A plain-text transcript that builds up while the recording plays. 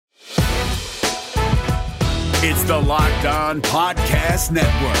It's the Locked On Podcast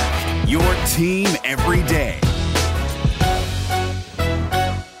Network, your team every day.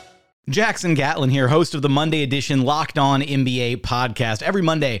 Jackson Gatlin here, host of the Monday edition Locked On NBA podcast. Every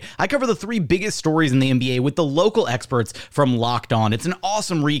Monday, I cover the three biggest stories in the NBA with the local experts from Locked On. It's an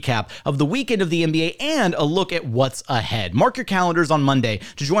awesome recap of the weekend of the NBA and a look at what's ahead. Mark your calendars on Monday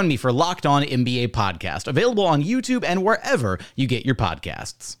to join me for Locked On NBA podcast, available on YouTube and wherever you get your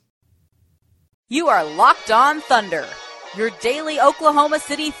podcasts. You are Locked On Thunder, your daily Oklahoma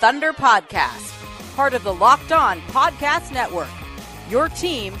City Thunder podcast. Part of the Locked On Podcast Network, your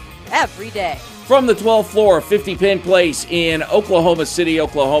team every day. From the 12th floor of 50 Penn Place in Oklahoma City,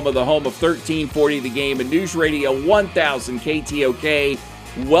 Oklahoma, the home of 1340 The Game and News Radio 1000 KTOK,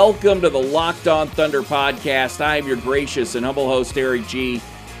 welcome to the Locked On Thunder podcast. I am your gracious and humble host, Eric G.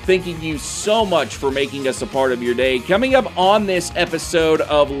 Thanking you so much for making us a part of your day. Coming up on this episode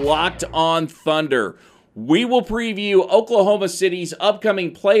of Locked On Thunder, we will preview Oklahoma City's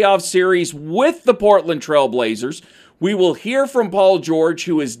upcoming playoff series with the Portland Trail Blazers. We will hear from Paul George,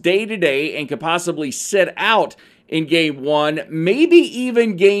 who is day-to-day and could possibly sit out in Game 1, maybe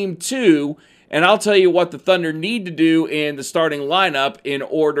even Game 2. And I'll tell you what the Thunder need to do in the starting lineup in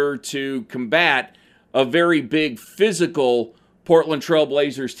order to combat a very big physical Portland Trail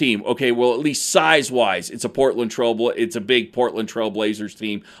Blazers team. Okay, well, at least size-wise, it's a big Portland Trail Blazers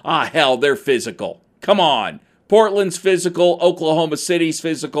team. Hell, they're physical. Come on. Portland's physical, Oklahoma City's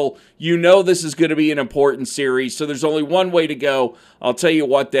physical. You know this is going to be an important series, so there's only one way to go. I'll tell you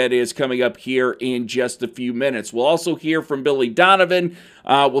what that is coming up here in just a few minutes. We'll also hear from Billy Donovan.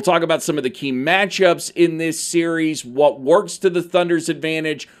 We'll talk about some of the key matchups in this series, what works to the Thunder's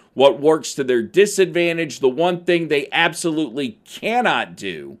advantage, what works to their disadvantage, the one thing they absolutely cannot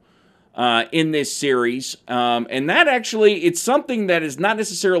do in this series. And that actually, it's something that is not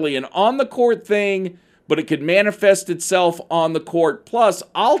necessarily an on-the-court thing, but it could manifest itself on the court. Plus,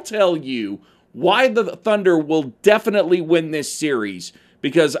 I'll tell you why the Thunder will definitely win this series.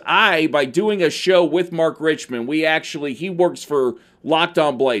 Because by doing a show with Mark Richmond, he works for Locked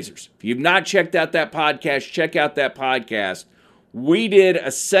On Blazers. If you've not checked out that podcast, check out that podcast. We did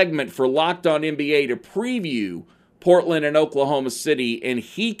a segment for Locked On NBA to preview Portland and Oklahoma City, and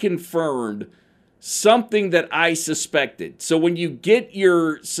he confirmed something that I suspected. So when you get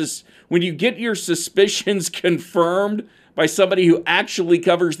your suspicions confirmed by somebody who actually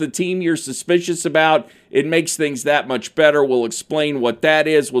covers the team you're suspicious about, it makes things that much better. We'll explain what that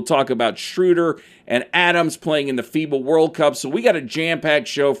is. We'll talk about Schroeder and Adams playing in the FIBA World Cup. So we got a jam-packed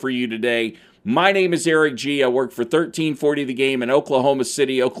show for you today. My name is Eric G. I work for 1340 The Game in Oklahoma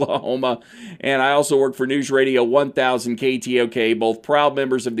City, Oklahoma, and I also work for News Radio 1000 KTOK, both proud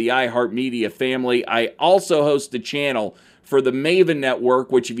members of the iHeartMedia family. I also host a channel for the Maven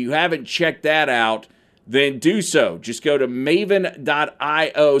Network, which if you haven't checked that out, then do so. Just go to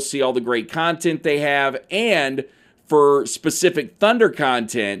maven.io, see all the great content they have, and for specific Thunder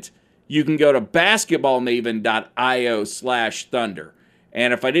content, you can go to basketballmaven.io/Thunder.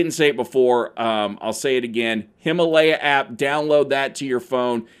 And if I didn't say it before, I'll say it again. Himalaya app, download that to your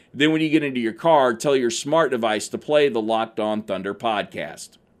phone. Then when you get into your car, tell your smart device to play the Locked On Thunder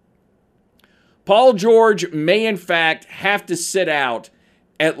podcast. Paul George may, in fact, have to sit out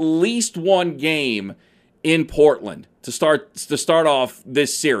at least one game in Portland to start off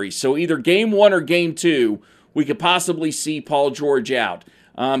this series. So either Game 1 or Game 2, we could possibly see Paul George out.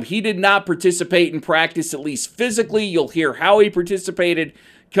 He did not participate in practice, at least physically. You'll hear how he participated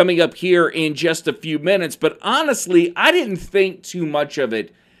coming up here in just a few minutes. But honestly, I didn't think too much of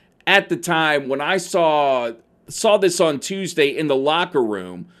it at the time when I saw this on Tuesday in the locker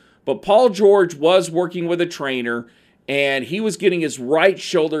room. But Paul George was working with a trainer, and he was getting his right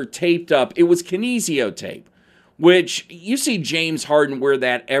shoulder taped up. It was kinesio tape, which you see James Harden wear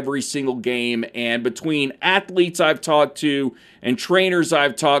that every single game. And between athletes I've talked to and trainers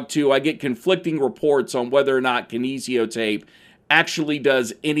I've talked to, I get conflicting reports on whether or not kinesio tape actually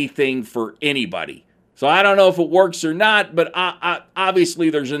does anything for anybody. So I don't know if it works or not, but obviously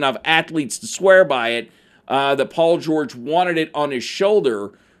there's enough athletes to swear by it that Paul George wanted it on his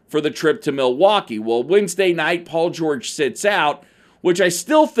shoulder for the trip to Milwaukee. Well, Wednesday night, Paul George sits out, which I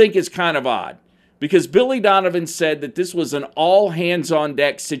still think is kind of odd, because Billy Donovan said that this was an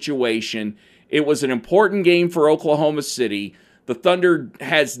all-hands-on-deck situation. It was an important game for Oklahoma City. The Thunder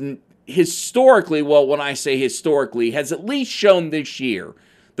has historically, well, when I say historically, has at least shown this year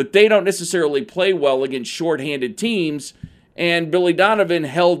that they don't necessarily play well against shorthanded teams, and Billy Donovan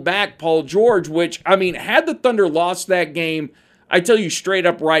held back Paul George, which, I mean, had the Thunder lost that game, I tell you straight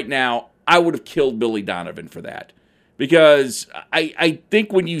up right now, I would have killed Billy Donovan for that. Because I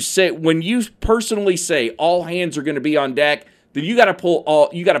think when you personally say all hands are going to be on deck, then you got to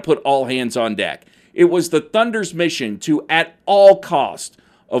put all hands on deck. It was the Thunder's mission to, at all cost,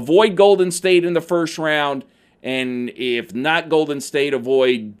 avoid Golden State in the first round, and if not Golden State,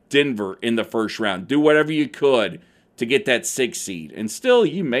 avoid Denver in the first round. Do whatever you could to get that 6th seed. And still,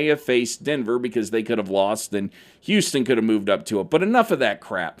 you may have faced Denver because they could have lost, and Houston could have moved up to it. But enough of that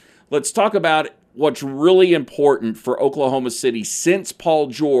crap. Let's talk about what's really important for Oklahoma City since Paul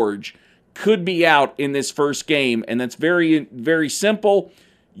George could be out in this first game, and that's very, very simple.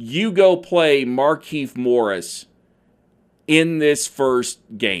 You go play Markieff Morris in this first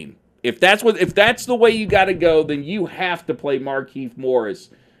game. If that's the way you got to go, then you have to play Markieff Morris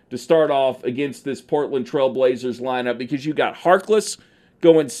to start off against this Portland Trail Blazers lineup, because you got Harkless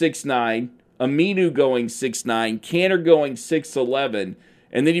going 6'9", Aminu going 6'9", Cantor going 6'11",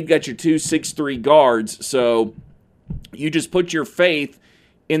 and then you've got your 2 6'3" guards. So you just put your faith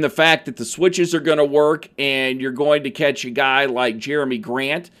in the fact that the switches are going to work, and you're going to catch a guy like Jeremy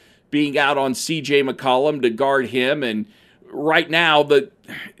Grant being out on C.J. McCollum to guard him. And right now, the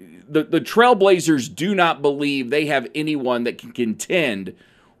Trailblazers do not believe they have anyone that can contend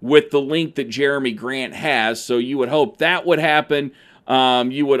with the length that Jeremy Grant has. So you would hope that would happen.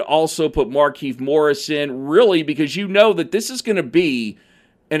 You would also put Markieff Morris in, really, because you know that this is going to be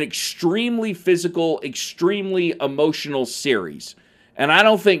an extremely physical, extremely emotional series. And I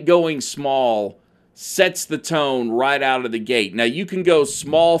don't think going small sets the tone right out of the gate. Now, you can go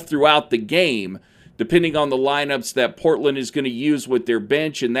small throughout the game, depending on the lineups that Portland is going to use with their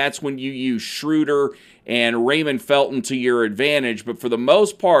bench, and that's when you use Schroeder and Raymond Felton to your advantage. But for the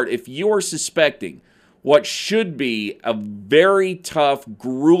most part, if you are suspecting what should be a very tough,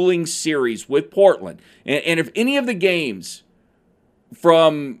 grueling series with Portland, and if any of the games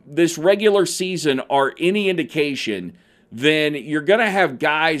from this regular season are any indication, then you're going to have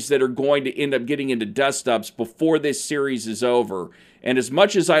guys that are going to end up getting into dust-ups before this series is over. And as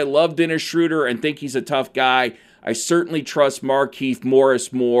much as I love Dennis Schroeder and think he's a tough guy, I certainly trust Markieff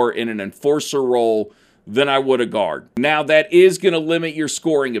Morris more in an enforcer role than I would a guard. Now, that is going to limit your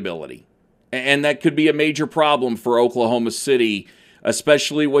scoring ability, and that could be a major problem for Oklahoma City,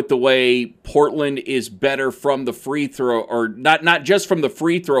 especially with the way Portland is better from the free throw, or not just from the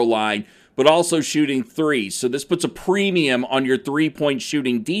free throw line, but also shooting threes. So this puts a premium on your three-point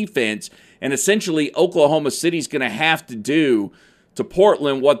shooting defense, and essentially Oklahoma City's going to have to do to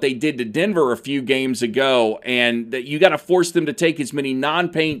Portland what they did to Denver a few games ago, and that you got to force them to take as many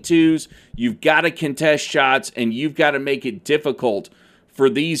non-paint twos, you've got to contest shots, and you've got to make it difficult for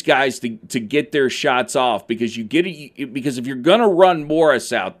these guys to get their shots off, because because if you're going to run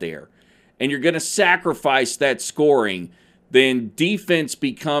Morris out there and you're going to sacrifice that scoring, then defense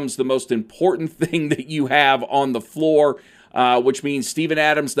becomes the most important thing that you have on the floor, which means Steven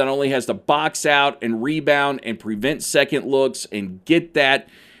Adams not only has to box out and rebound and prevent second looks and get that,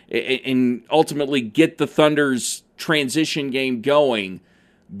 and ultimately get the Thunder's transition game going,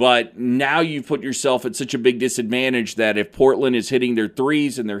 but now you've put yourself at such a big disadvantage that if Portland is hitting their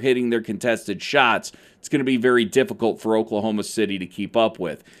threes and they're hitting their contested shots, it's going to be very difficult for Oklahoma City to keep up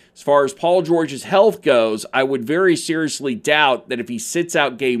with. As far as Paul George's health goes, I would very seriously doubt that if he sits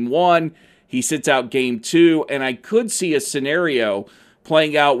out game 1, he sits out game 2, and I could see a scenario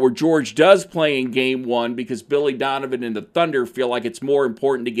playing out where George does play in game 1 because Billy Donovan and the Thunder feel like it's more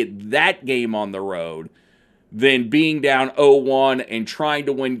important to get that game on the road than being down 0-1 and trying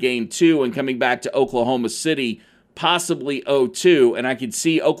to win game 2 and coming back to Oklahoma City possibly 0-2. And I could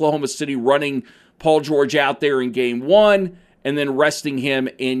see Oklahoma City running Paul George out there in game 1 and then resting him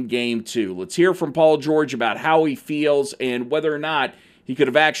in game 2. Let's hear from Paul George about how he feels and whether or not he could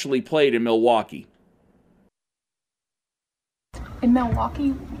have actually played in Milwaukee. In Milwaukee,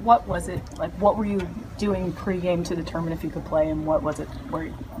 what was it like? What were you doing pregame to determine if you could play, and what was it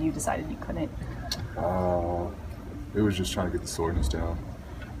where you decided you couldn't? It was just trying to get the soreness down.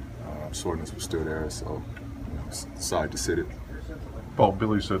 Soreness was still there, so decided to sit it. Paul,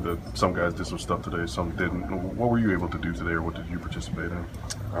 Billy said that some guys did some stuff today, some didn't. What were you able to do today, or what did you participate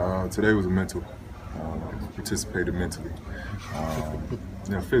in? Today was a mental. Participated mentally.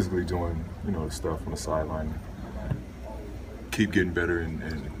 Physically doing the stuff on the sideline. Keep getting better and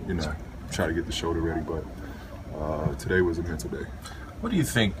try to get the shoulder ready. But today was a mental day. What do you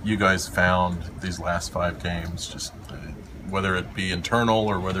think you guys found these last 5 games, just whether it be internal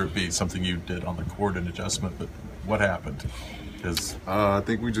or whether it be something you did on the court in adjustment, but what happened? I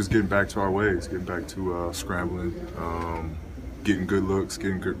think we're just getting back to our ways, getting back to scrambling, getting good looks,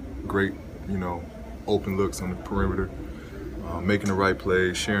 getting great, open looks on the perimeter, making the right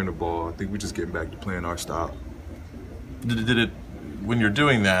plays, sharing the ball. I think we're just getting back to playing our style. Did it, when you're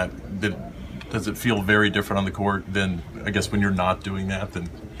doing that, does it feel very different on the court than, I guess, when you're not doing that? Then,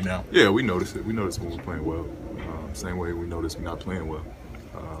 you know? Yeah, we notice it. We notice when we're playing well. Same way we notice we're not playing well.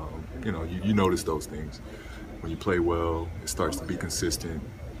 You know, you notice those things. When you play well, it starts to be consistent.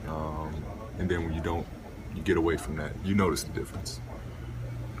 And then when you don't, you get away from that. You notice the difference.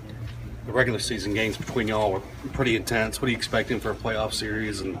 The regular season games between y'all were pretty intense. What are you expecting for a playoff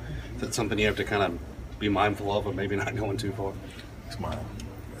series? And is that something you have to kind of be mindful of maybe not going too far? It's my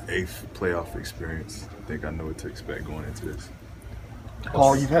 8th playoff experience. I think I know what to expect going into this.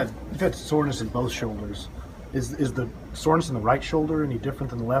 Paul, you've had soreness in both shoulders. Is the soreness in the right shoulder any different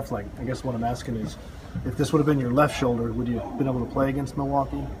than the left? Like, I guess what I'm asking is, if this would have been your left shoulder, would you have been able to play against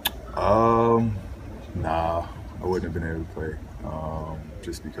Milwaukee? Nah, I wouldn't have been able to play.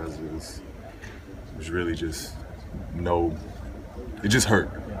 Just because it was really just it just hurt.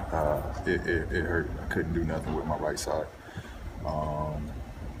 It hurt. I couldn't do nothing with my right side.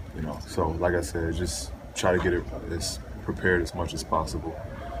 You know, so like I said, just try to get it as prepared as much as possible.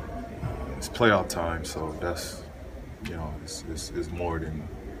 It's playoff time, so that's, you know, it's more than,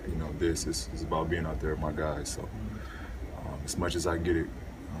 you know, this. It's about being out there with my guys. So as much as I get it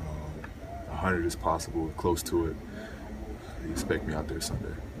 100 as possible, close to it, you expect me out there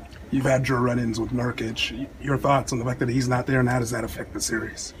Sunday. You've had your run-ins with Nurkic. Your thoughts on the fact that he's not there, and how does that affect the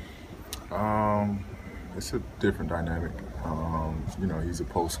series? It's a different dynamic. You know, he's a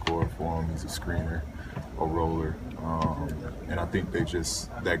post scorer for him. He's a screener, a roller, and I think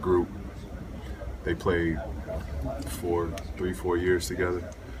that group, they played 3-4 years together.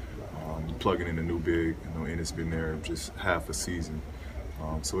 Plugging in a new big, you know, Ennis been there just half a season,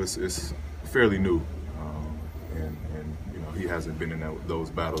 so it's fairly new, and you know, he hasn't been in those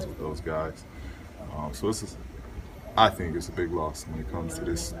battles with those guys. So I think it's a big loss when it comes to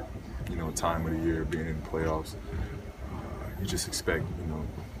this, you know, time of the year, being in the playoffs. You just expect, you know,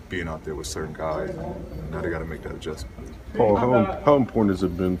 being out there with certain guys, and now they got to make that adjustment. Paul, how important has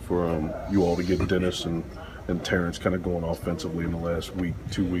it been for you all to get Dennis and Terrence kind of going offensively in the last week,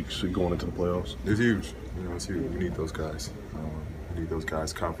 2 weeks, going into the playoffs? It's huge. You know, it's huge. We need those guys. We need those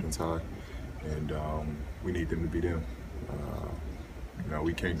guys confidence high, and we need them to be them. You know,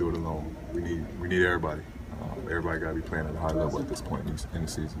 we can't do it alone. We need everybody. Everybody got to be playing at a high level at this point in the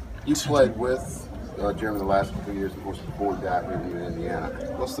season. You played with Jeremy the last couple of years, of course, before he got here in Indiana.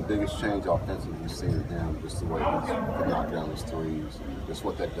 What's the biggest change offensively you've seen in him, just the way he's knocked down his threes, just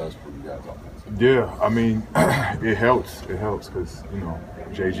what that does for you guys offensively? Yeah, I mean, it helps. It helps because, you know,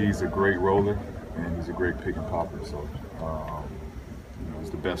 JG's a great roller and he's a great pick and popper. So, you know, he's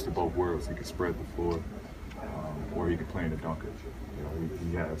the best of both worlds. He can spread the floor, or he can play in the dunker. You know,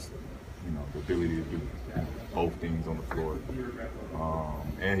 he has, you know, the ability to do both things on the floor.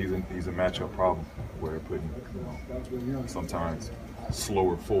 And he's a matchup problem where putting, you know, sometimes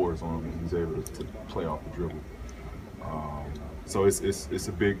slower fours on him, and he's able to play off the dribble. So it's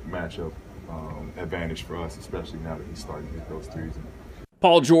a big matchup advantage for us, especially now that he's starting to hit those threes.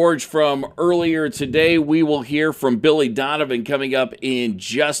 Paul George from earlier today. We will hear from Billy Donovan coming up in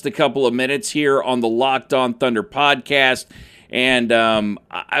just a couple of minutes here on the Locked On Thunder podcast. And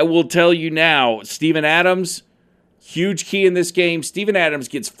I will tell you now, Steven Adams, huge key in this game. Steven Adams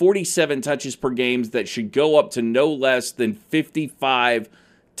gets 47 touches per game. That should go up to no less than 55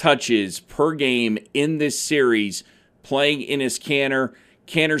 touches per game in this series, playing Enes Kanter.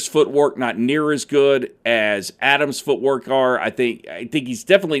 Kanter's footwork not near as good as Adams' footwork are. I think he's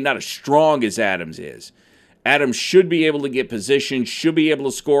definitely not as strong as Adams is. Adams should be able to get position, should be able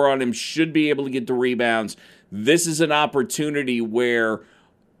to score on him, should be able to get the rebounds. This is an opportunity where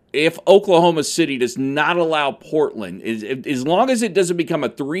if Oklahoma City does not allow Portland, as long as it doesn't become a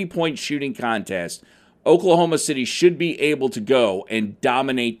three-point shooting contest, Oklahoma City should be able to go and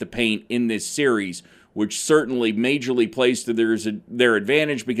dominate the paint in this series, which certainly majorly plays to their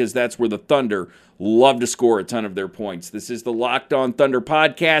advantage because that's where the Thunder love to score a ton of their points. This is the Locked On Thunder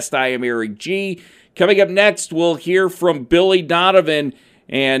podcast. I am Eric G. Coming up next, we'll hear from Billy Donovan,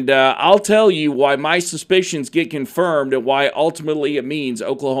 and I'll tell you why my suspicions get confirmed and why ultimately it means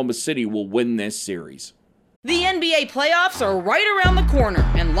Oklahoma City will win this series. The NBA playoffs are right around the corner,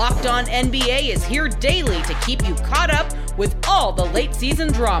 and Locked On NBA is here daily to keep you caught up with all the late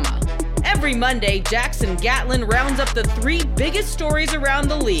season drama. Every Monday, Jackson Gatlin rounds up the 3 biggest stories around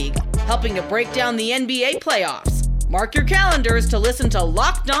the league, helping to break down the NBA playoffs. Mark your calendars to listen to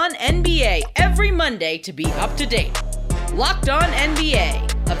Locked On NBA every Monday to be up to date. Locked On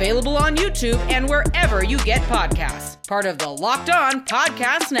NBA, available on YouTube and wherever you get podcasts. Part of the Locked On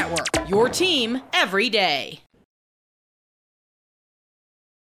Podcast Network, your team every day.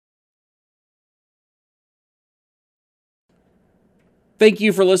 Thank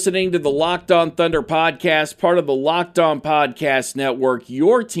you for listening to the Locked On Thunder podcast, part of the Locked On Podcast Network,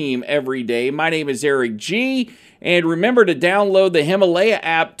 your team every day. My name is Eric G., and remember to download the Himalaya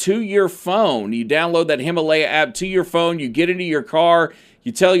app to your phone. You download that Himalaya app to your phone, you get into your car,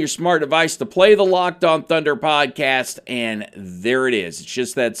 you tell your smart device to play the Locked On Thunder podcast, and there it is. It's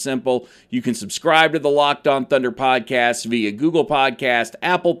just that simple. You can subscribe to the Locked On Thunder podcast via Google Podcast,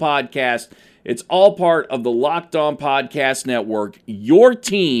 Apple Podcast. It's all part of the Locked On Podcast Network, your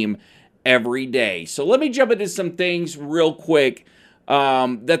team every day. So let me jump into some things real quick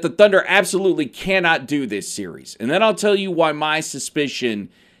that the Thunder absolutely cannot do this series. And then I'll tell you why my suspicion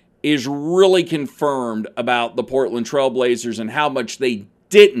is really confirmed about the Portland Trail Blazers and how much they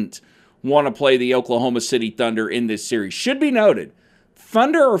didn't want to play the Oklahoma City Thunder in this series. Should be noted,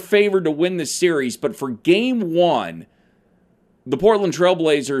 Thunder are favored to win this series, but for Game 1, the Portland Trail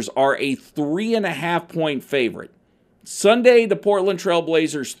Blazers are a 3.5-point favorite. Sunday, the Portland Trail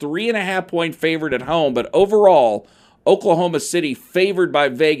Blazers 3.5-point favorite at home, but overall, Oklahoma City favored by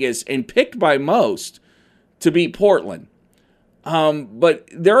Vegas and picked by most to beat Portland. But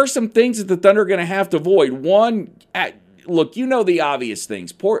there are some things that the Thunder are going to have to avoid. One, look, you know the obvious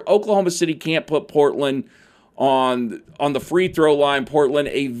things. Oklahoma City can't put Portland on the free throw line. Portland,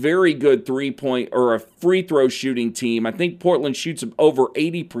 a very good three-point or a free throw shooting team. I think Portland shoots over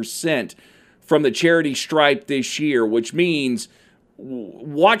 80% from the charity stripe this year, which means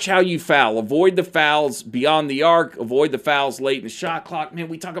watch how you foul. Avoid the fouls beyond the arc. Avoid the fouls late in the shot clock. Man,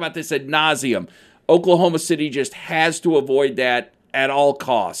 we talk about this ad nauseum. Oklahoma City just has to avoid that at all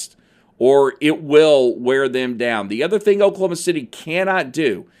costs, or it will wear them down. The other thing Oklahoma City cannot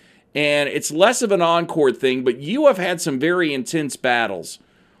do, and it's less of an on-court thing, but you have had some very intense battles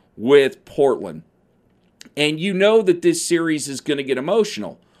with Portland. And you know that this series is going to get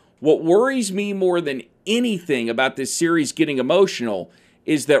emotional. What worries me more than anything about this series getting emotional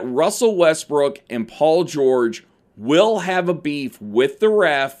is that Russell Westbrook and Paul George will have a beef with the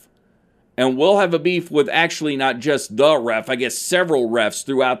ref, and will have a beef with actually not just the ref, I guess several refs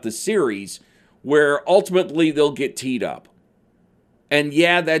throughout the series, where ultimately they'll get teed up. And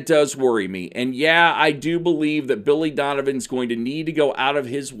yeah, that does worry me. And yeah, I do believe that Billy Donovan's going to need to go out of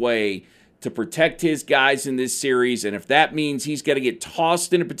his way to protect his guys in this series. And if that means he's got to get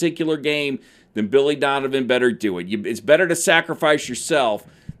tossed in a particular game, then Billy Donovan better do it. It's better to sacrifice yourself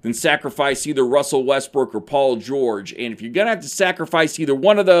than sacrifice either Russell Westbrook or Paul George. And if you're going to have to sacrifice either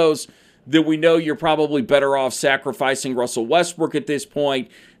one of those, then we know you're probably better off sacrificing Russell Westbrook at this point,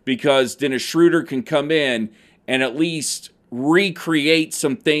 because Dennis Schroeder can come in and at least recreate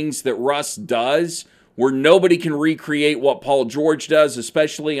some things that Russ does, where nobody can recreate what Paul George does,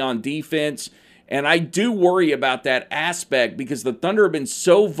 especially on defense. And I do worry about that aspect because the Thunder have been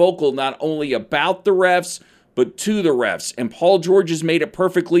so vocal not only about the refs, but to the refs. And Paul George has made it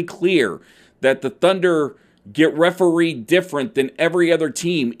perfectly clear that the Thunder get refereed different than every other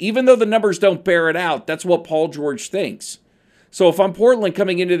team. Even though the numbers don't bear it out, that's what Paul George thinks. So if I'm Portland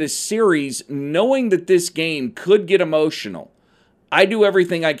coming into this series, knowing that this game could get emotional, I do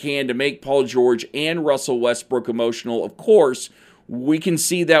everything I can to make Paul George and Russell Westbrook emotional. Of course, we can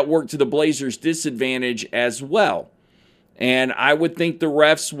see that work to the Blazers' disadvantage as well. And I would think the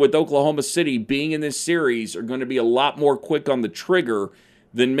refs with Oklahoma City being in this series are going to be a lot more quick on the trigger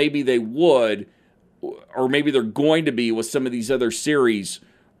than maybe they would, or maybe they're going to be with some of these other series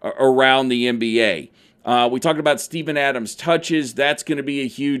around the NBA. We talked about Steven Adams' touches. That's going to be a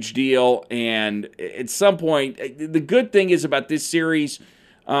huge deal. And at some point, the good thing is about this series,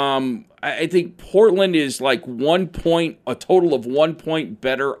 I think Portland is like 1 point, a total of 1 point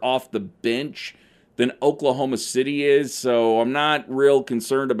better off the bench than Oklahoma City is. So I'm not real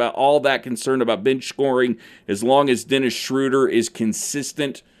concerned about bench scoring. As long as Dennis Schroeder is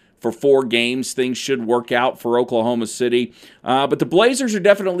consistent for 4 games, things should work out for Oklahoma City. But the Blazers are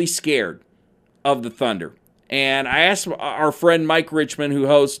definitely scared of the Thunder. And I asked our friend Mike Richmond, who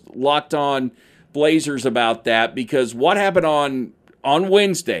hosts Locked On Blazers, about that, because what happened on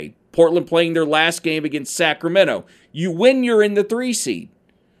Wednesday, Portland playing their last game against Sacramento. You win, you're in the 3 seed.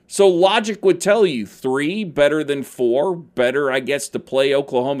 So logic would tell you 3 better than 4, better, I guess, to play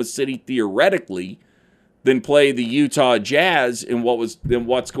Oklahoma City theoretically than play the Utah Jazz in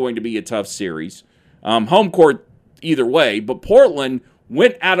what's going to be a tough series. Home court either way, but Portland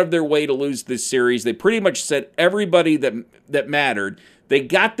went out of their way to lose this series. They pretty much set everybody that mattered. They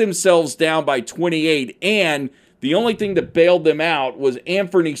got themselves down by 28, and the only thing that bailed them out was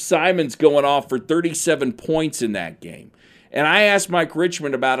Anthony Simons going off for 37 points in that game. And I asked Mike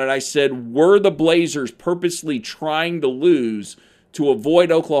Richmond about it. I said, were the Blazers purposely trying to lose to avoid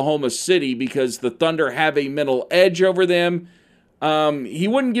Oklahoma City because the Thunder have a mental edge over them? He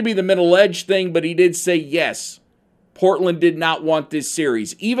wouldn't give me the middle edge thing, but he did say, yes, Portland did not want this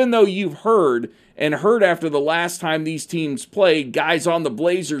series. Even though you've heard after the last time these teams played, guys on the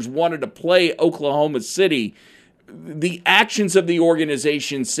Blazers wanted to play Oklahoma City, the actions of the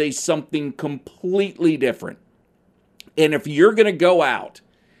organization say something completely different. And if you're going to go out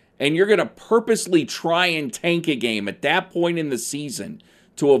and you're going to purposely try and tank a game at that point in the season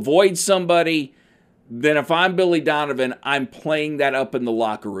to avoid somebody, then if I'm Billy Donovan, I'm playing that up in the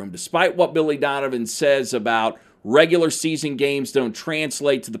locker room. Despite what Billy Donovan says about regular season games don't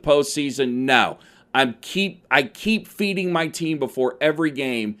translate to the postseason, no. I keep feeding my team before every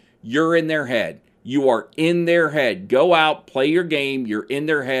game. You're in their head. You are in their head. Go out, play your game. You're in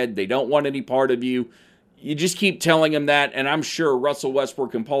their head. They don't want any part of you. You just keep telling them that, and I'm sure Russell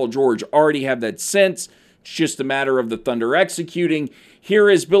Westbrook and Paul George already have that sense. It's just a matter of the Thunder executing. Here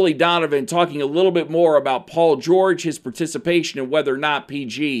is Billy Donovan talking a little bit more about Paul George, his participation, and whether or not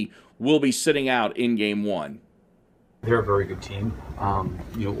PG will be sitting out in Game 1. They're a very good team.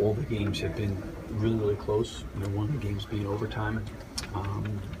 All the games have been really, really close. One of the games being overtime,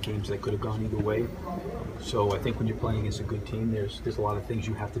 games that could have gone either way. So I think when you're playing against a good team, there's a lot of things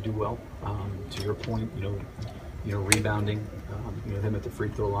you have to do well. To your point, rebounding, them at the free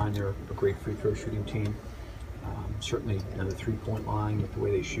throw line, they're a great free throw shooting team. Certainly, the 3-point line with the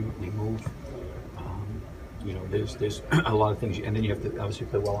way they shoot and they move. There's a lot of things, and then you have to obviously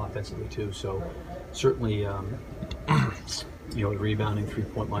play well offensively too. So certainly, the rebounding,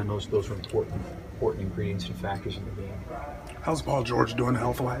 3-point line, those are important ingredients and factors in the game. How's Paul George doing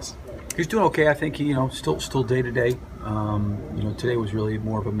health-wise? He's doing okay. I think he, still day to day. Today was really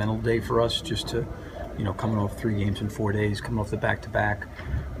more of a mental day for us, just to, coming off 3 games in 4 days, coming off the back-to-back.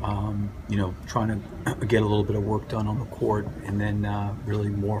 Trying to get a little bit of work done on the court, and then really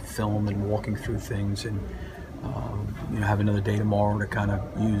more film and walking through things, and have another day tomorrow to kind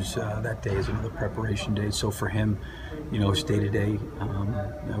of use that day as another preparation day. So for him, it's day to day.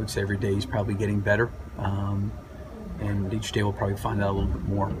 I would say every day he's probably getting better, and each day we'll probably find out a little bit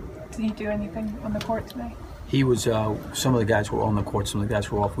more. Did he do anything on the court today? He was, some of the guys were on the court, some of the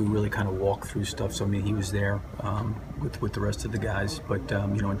guys were off. We really kind of walked through stuff. So, he was there with the rest of the guys. But,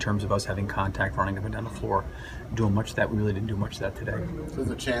 in terms of us having contact, running up and down the floor, doing much of that, we really didn't do much of that today. So there's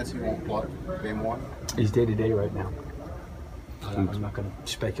a chance he won't play Game 1? He's day-to-day right now. I'm not going to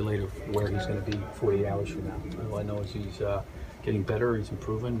speculate of where he's going to be 48 hours from now. All I know is he's getting better, he's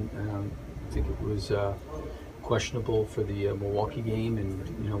improving. I think it was questionable for the Milwaukee game,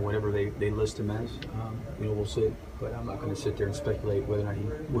 and whatever they list him as, we'll see. But I'm not going to sit there and speculate whether or not he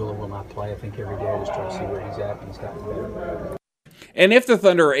will or will not play. I think every day I just try to see where he's at, and he's gotten better. And if the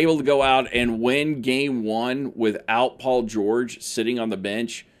Thunder are able to go out and win Game 1 without Paul George sitting on the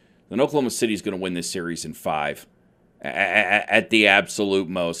bench, then Oklahoma City is going to win this series in 5 at the absolute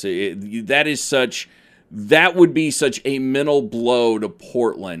most. That would be such a mental blow to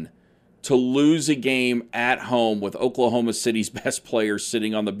Portland, to lose a game at home with Oklahoma City's best players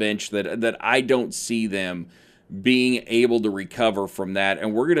sitting on the bench, that I don't see them being able to recover from that.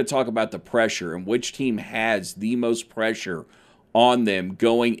 And we're going to talk about the pressure and which team has the most pressure on them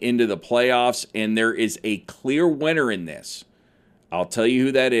going into the playoffs. And there is a clear winner in this. I'll tell you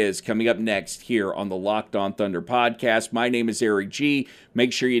who that is coming up next here on the Locked On Thunder podcast. My name is Eric G.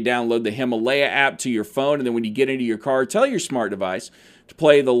 Make sure you download the Himalaya app to your phone, and then when you get into your car, tell your smart device to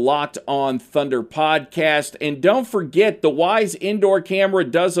play the Locked On Thunder podcast. And don't forget, the Wyze indoor camera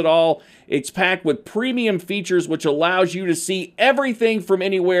does it all. It's packed with premium features, which allows you to see everything from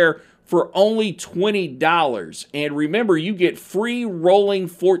anywhere for only $20. And remember, you get free rolling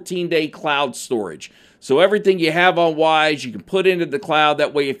 14-day cloud storage. So everything you have on Wyze, you can put into the cloud.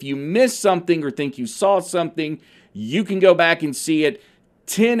 That way, if you miss something or think you saw something, you can go back and see it.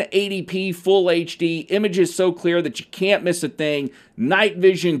 1080p Full HD, images so clear that you can't miss a thing. Night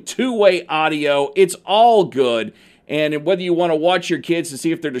vision, two-way audio. It's all good. And whether you want to watch your kids to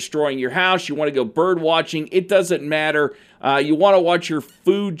see if they're destroying your house, you want to go bird watching, it doesn't matter. You want to watch your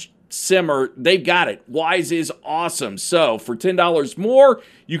food simmer, they've got it. Wyze is awesome. So for $10 more,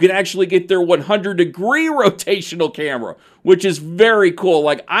 you can actually get their 100-degree rotational camera, which is very cool.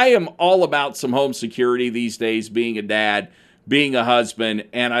 Like, I am all about some home security these days, being a dad, being a husband,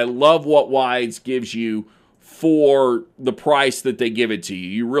 and I love what Wyze gives you for the price that they give it to you.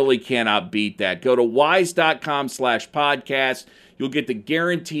 You really cannot beat that. Go to wyze.com/podcast. You'll get the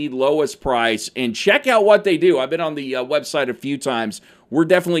guaranteed lowest price, and check out what they do. I've been on the website a few times. We're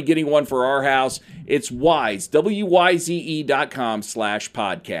definitely getting one for our house. It's Wyze,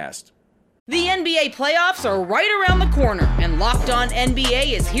 WYZE.com/podcast. The NBA playoffs are right around the corner, and Locked On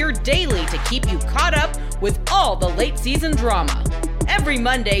NBA is here daily to keep you caught up with all the late season drama. Every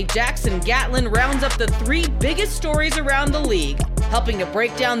Monday, Jackson Gatlin rounds up the 3 biggest stories around the league, helping to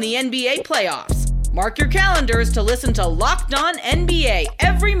break down the NBA playoffs. Mark your calendars to listen to Locked On NBA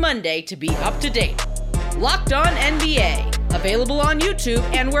every Monday to be up to date. Locked On NBA, available on YouTube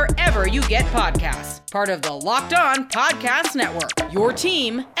and wherever you get podcasts. Part of the Locked On Podcast Network, your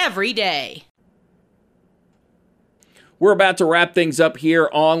team every day. We're about to wrap things up here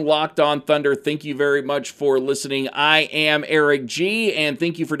on Locked On Thunder. Thank you very much for listening. I am Eric G, and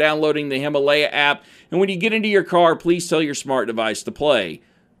thank you for downloading the Himalaya app. And when you get into your car, please tell your smart device to play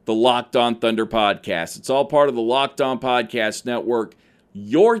the Locked On Thunder podcast. It's all part of the Locked On Podcast Network,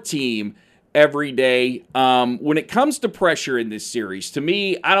 your team every day. When it comes to pressure in this series, to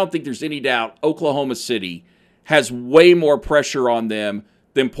me, I don't think there's any doubt Oklahoma City has way more pressure on them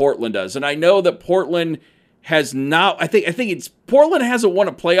than Portland does. And I know that Portland has not, I think it's, Portland hasn't won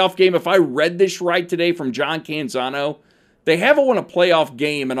a playoff game. If I read this right today from John Canzano, they haven't won a playoff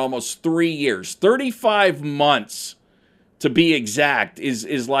game in almost 3 years. 35 months to be exact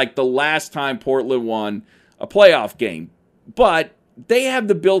is like the last time Portland won a playoff game. But they have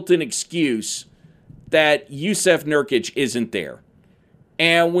the built-in excuse that Jusuf Nurkic isn't there.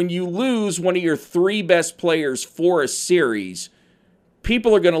 And when you lose one of your 3 best players for a series,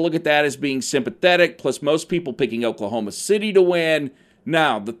 people are going to look at that as being sympathetic, plus most people picking Oklahoma City to win.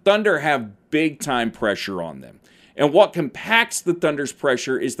 Now, the Thunder have big-time pressure on them. And what compacts the Thunder's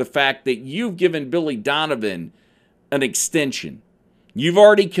pressure is the fact that you've given Billy Donovan an extension. You've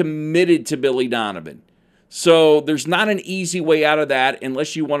already committed to Billy Donovan. So there's not an easy way out of that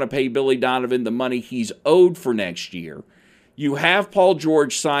unless you want to pay Billy Donovan the money he's owed for next year. You have Paul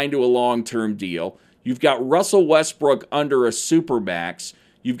George signed to a long-term deal. You've got Russell Westbrook under a supermax.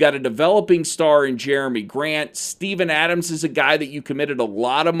 You've got a developing star in Jeremy Grant. Steven Adams is a guy that you committed a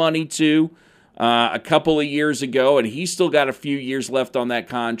lot of money to a couple of years ago, and he's still got a few years left on that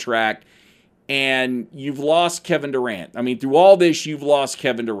contract. And you've lost Kevin Durant. I mean, through all this, you've lost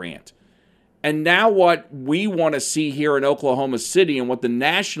Kevin Durant. And now what we want to see here in Oklahoma City and what the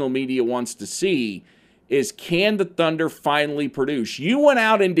national media wants to see is, can the Thunder finally produce? You went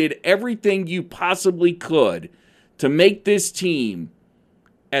out and did everything you possibly could to make this team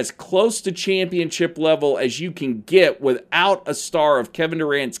as close to championship level as you can get without a star of Kevin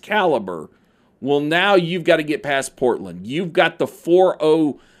Durant's caliber. Well, now you've got to get past Portland. You've got the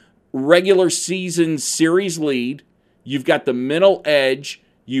 4-0 regular season series lead. You've got the mental edge.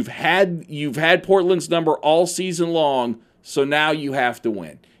 You've had Portland's number all season long, so now you have to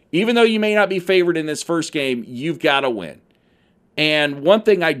win. Even though you may not be favored in this first game, you've got to win. And one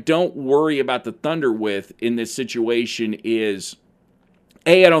thing I don't worry about the Thunder with in this situation is,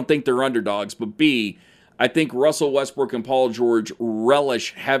 A, I don't think they're underdogs, but B, I think Russell Westbrook and Paul George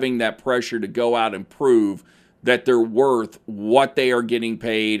relish having that pressure to go out and prove that they're worth what they are getting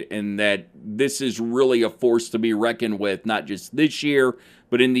paid and that this is really a force to be reckoned with, not just this year,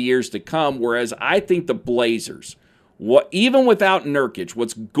 but in the years to come. Whereas I think the Blazers, even without Nurkic,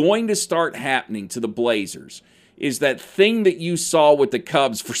 what's going to start happening to the Blazers is that thing that you saw with the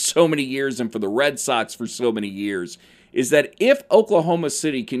Cubs for so many years and for the Red Sox for so many years, is that if Oklahoma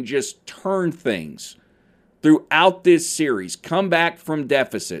City can just turn things throughout this series, come back from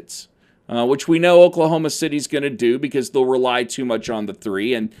deficits, which we know Oklahoma City's going to do because they'll rely too much on the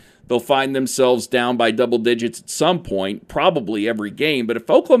 3, and they'll find themselves down by double digits at some point, probably every game. But if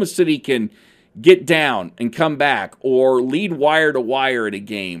Oklahoma City can get down and come back, or lead wire to wire in a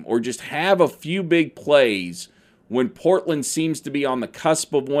game, or just have a few big plays when Portland seems to be on the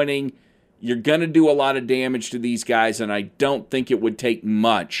cusp of winning, you're going to do a lot of damage to these guys, and I don't think it would take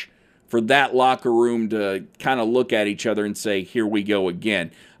much for that locker room to kind of look at each other and say, here we go again.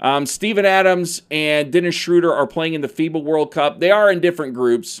 Steven Adams and Dennis Schroeder are playing in the FIBA World Cup. They are in different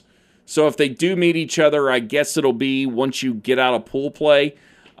groups, so if they do meet each other, I guess it'll be once you get out of pool play.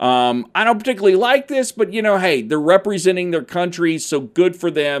 I don't particularly like this, but, hey, they're representing their country, so good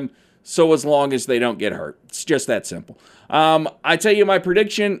for them, so as long as they don't get hurt. It's just that simple. I tell you my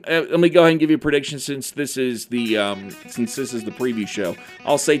prediction. Let me go ahead and give you a prediction since this is the preview show.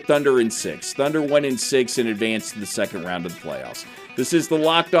 I'll say Thunder in 6. Thunder win in 6 and advance to the second round of the playoffs. This is the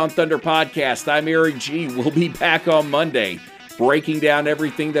Locked On Thunder podcast. I'm Eric G. We'll be back on Monday, breaking down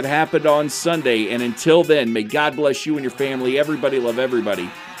everything that happened on Sunday. And until then, may God bless you and your family. Everybody love everybody.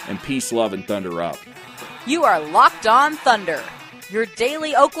 And peace, love, and Thunder up. You are Locked On Thunder, your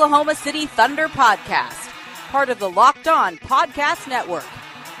daily Oklahoma City Thunder podcast. Part of the Locked On Podcast Network,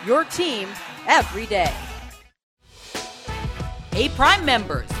 your team every day. Hey, Prime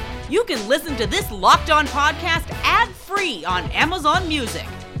members, you can listen to this Locked On podcast ad-free on Amazon Music.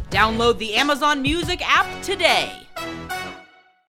 Download the Amazon Music app today.